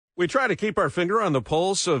We try to keep our finger on the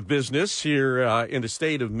pulse of business here in the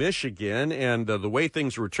state of Michigan and the way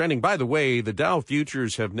things were trending. By the way, the Dow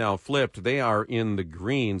futures have now flipped. They are in the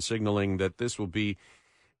green, signaling that this will be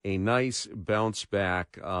a nice bounce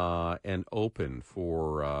back and open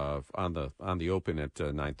for on the open at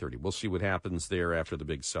 9:30. We'll see what happens there after the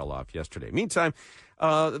big sell-off yesterday. Meantime,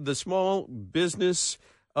 the Small Business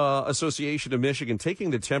Association of Michigan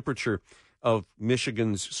taking the temperature of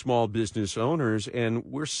Michigan's small business owners, and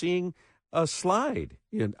we're seeing a slide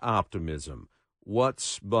in optimism.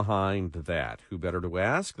 What's behind that? Who better to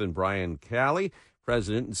ask than Brian Calley,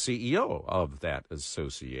 President and CEO of that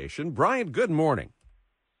association. Brian, good morning.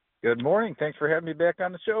 Good morning. Thanks for having me back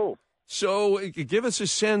on the show. So give us a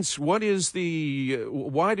sense, what is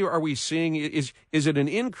are we seeing, is it an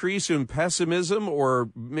increase in pessimism or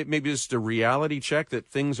maybe just a reality check that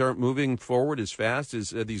things aren't moving forward as fast as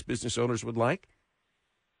these business owners would like?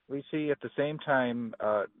 We see at the same time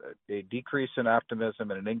a decrease in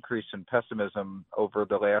optimism and an increase in pessimism over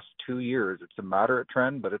the last 2 years. It's a moderate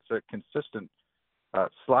trend, but it's a consistent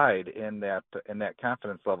slide in that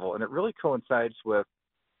confidence level. And it really coincides with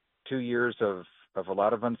 2 years of a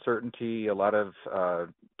lot of uncertainty, a lot of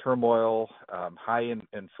turmoil, high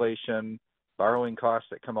inflation, borrowing costs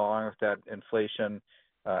that come along with that inflation,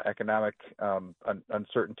 economic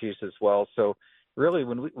uncertainties as well. So really,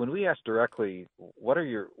 when we asked directly,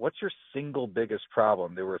 what's your single biggest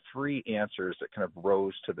problem? There were 3 answers that kind of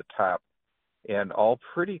rose to the top, and all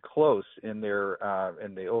pretty close in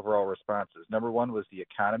the overall responses. Number 1 was the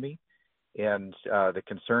economy, and the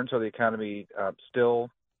concerns of the economy still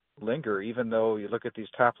linger, even though you look at these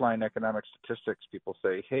top-line economic statistics. People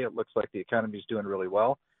say, hey, it looks like the economy's doing really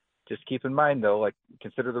well. Just keep in mind, though, like,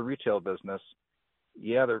 consider the retail business.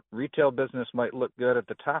 Yeah, the retail business might look good at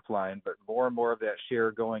the top line, but more and more of that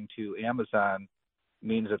share going to Amazon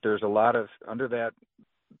means that there's a lot of, under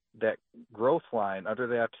that growth line, under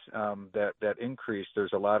that increase,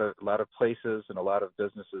 there's a lot of places and a lot of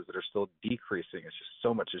businesses that are still decreasing. It's just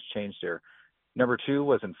so much has changed there. Number 2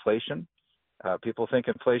 was inflation. People think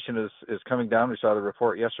inflation is coming down. We saw the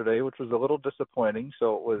report yesterday, which was a little disappointing.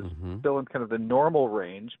 So it was still in kind of the normal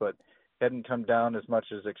range, but hadn't come down as much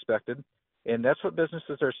as expected. And that's what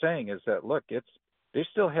businesses are saying is that, look, they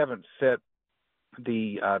still haven't fit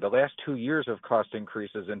the last 2 years of cost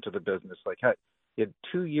increases into the business. Like, you had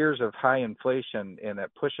 2 years of high inflation, and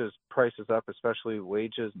that pushes prices up, especially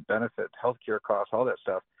wages, benefits, healthcare costs, all that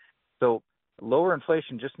stuff. So lower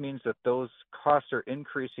inflation just means that those costs are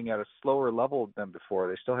increasing at a slower level than before.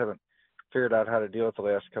 They still haven't figured out how to deal with the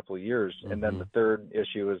last couple of years. And then the third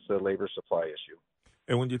issue is the labor supply issue.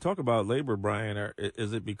 And when you talk about labor, Brian,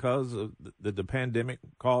 is it because of the pandemic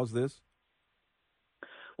caused this?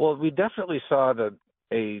 Well, we definitely saw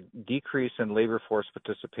a decrease in labor force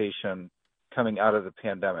participation coming out of the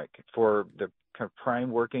pandemic. For the kind of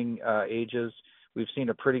prime working ages, we've seen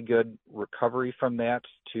a pretty good recovery from that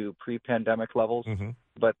to pre-pandemic levels.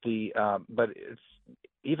 But it's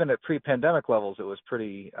even at pre-pandemic levels, it was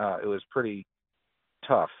pretty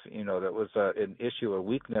tough. You know, that was an issue, a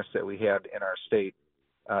weakness that we had in our state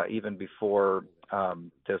even before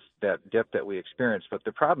that dip that we experienced. But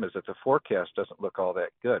the problem is that the forecast doesn't look all that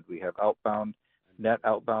good. We have net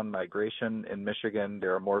outbound migration in Michigan.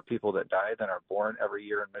 There are more people that die than are born every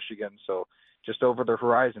year in Michigan. So just over the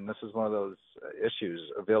horizon, this is one of those issues,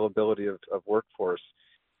 availability of workforce.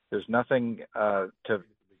 There's nothing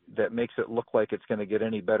that makes it look like it's going to get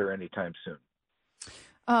any better anytime soon.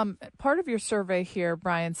 Part of your survey here,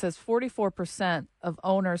 Brian, says 44% of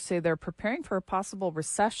owners say they're preparing for a possible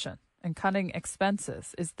recession and cutting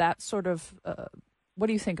expenses. Is that sort of, what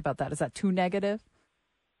do you think about that? Is that too negative?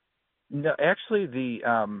 No, actually, the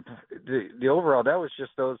overall, that was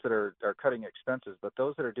just those that are cutting expenses, but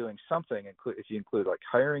those that are doing something, if you include like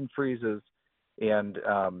hiring freezes and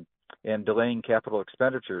delaying capital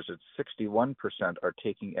expenditures, it's 61% are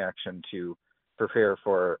taking action to prepare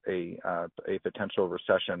for a potential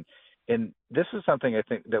recession. And this is something I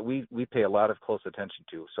think that we pay a lot of close attention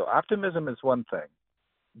to. So optimism is one thing,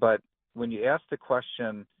 but when you ask the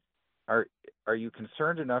question, are you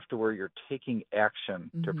concerned enough to where you're taking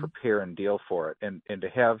action to prepare and deal for it? And to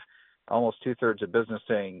have almost 2/3 of business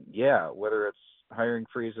saying, yeah, whether it's hiring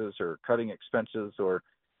freezes or cutting expenses or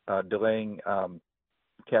delaying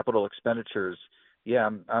capital expenditures, yeah,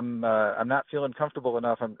 I'm not feeling comfortable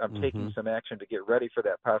enough. I'm taking some action to get ready for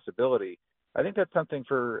that possibility. I think that's something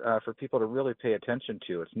for people to really pay attention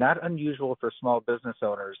to. It's not unusual for small business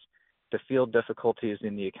owners to feel difficulties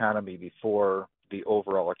in the economy before the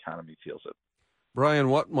overall economy feels it. Brian,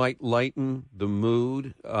 what might lighten the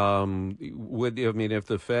mood? If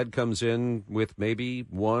the Fed comes in with maybe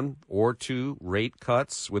 1 or 2 rate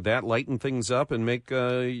cuts, would that lighten things up and make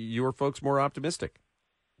your folks more optimistic?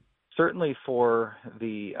 Certainly for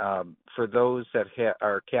those that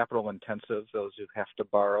are capital intensive, those who have to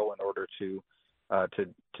borrow in order to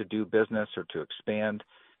do business or to expand,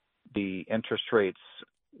 the interest rates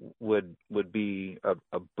would be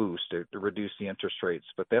a boost to reduce the interest rates.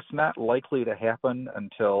 But that's not likely to happen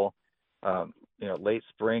until late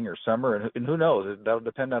spring or summer, and who knows? That'll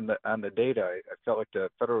depend on the data. I felt like the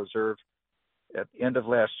Federal Reserve at the end of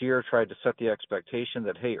last year tried to set the expectation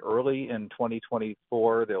that, hey, early in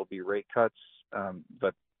 2024 there'll be rate cuts,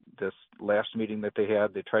 but this last meeting that they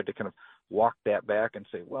had, they tried to kind of walk that back and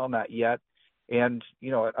say, well, not yet. And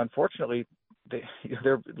unfortunately,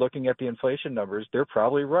 they're looking at the inflation numbers. They're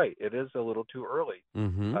probably right. It is a little too early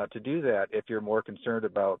to do that if you're more concerned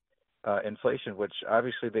about inflation, which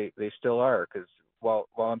obviously they still are. Because while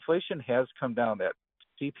inflation has come down, that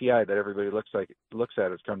CPI that everybody looks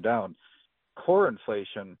at has come down, core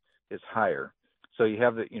inflation is higher. So you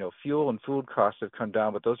have fuel and food costs have come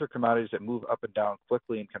down, but those are commodities that move up and down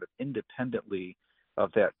quickly and kind of independently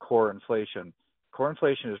of that core inflation. Core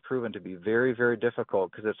inflation has proven to be very, very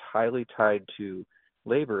difficult because it's highly tied to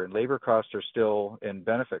labor, and labor costs are still, and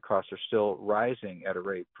benefit costs are still rising at a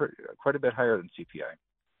rate quite a bit higher than CPI.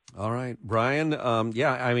 All right, Brian.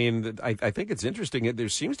 I think it's interesting. There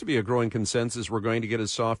seems to be a growing consensus we're going to get a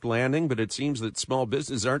soft landing, but it seems that small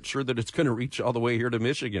businesses aren't sure that it's going to reach all the way here to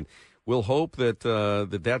Michigan. We'll hope that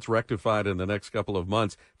that's rectified in the next couple of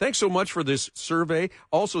months. Thanks so much for this survey.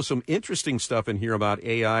 Also, some interesting stuff in here about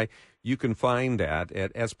AI. You can find that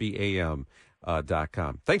at sbam.com.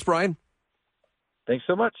 Thanks, Brian. Thanks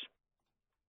so much.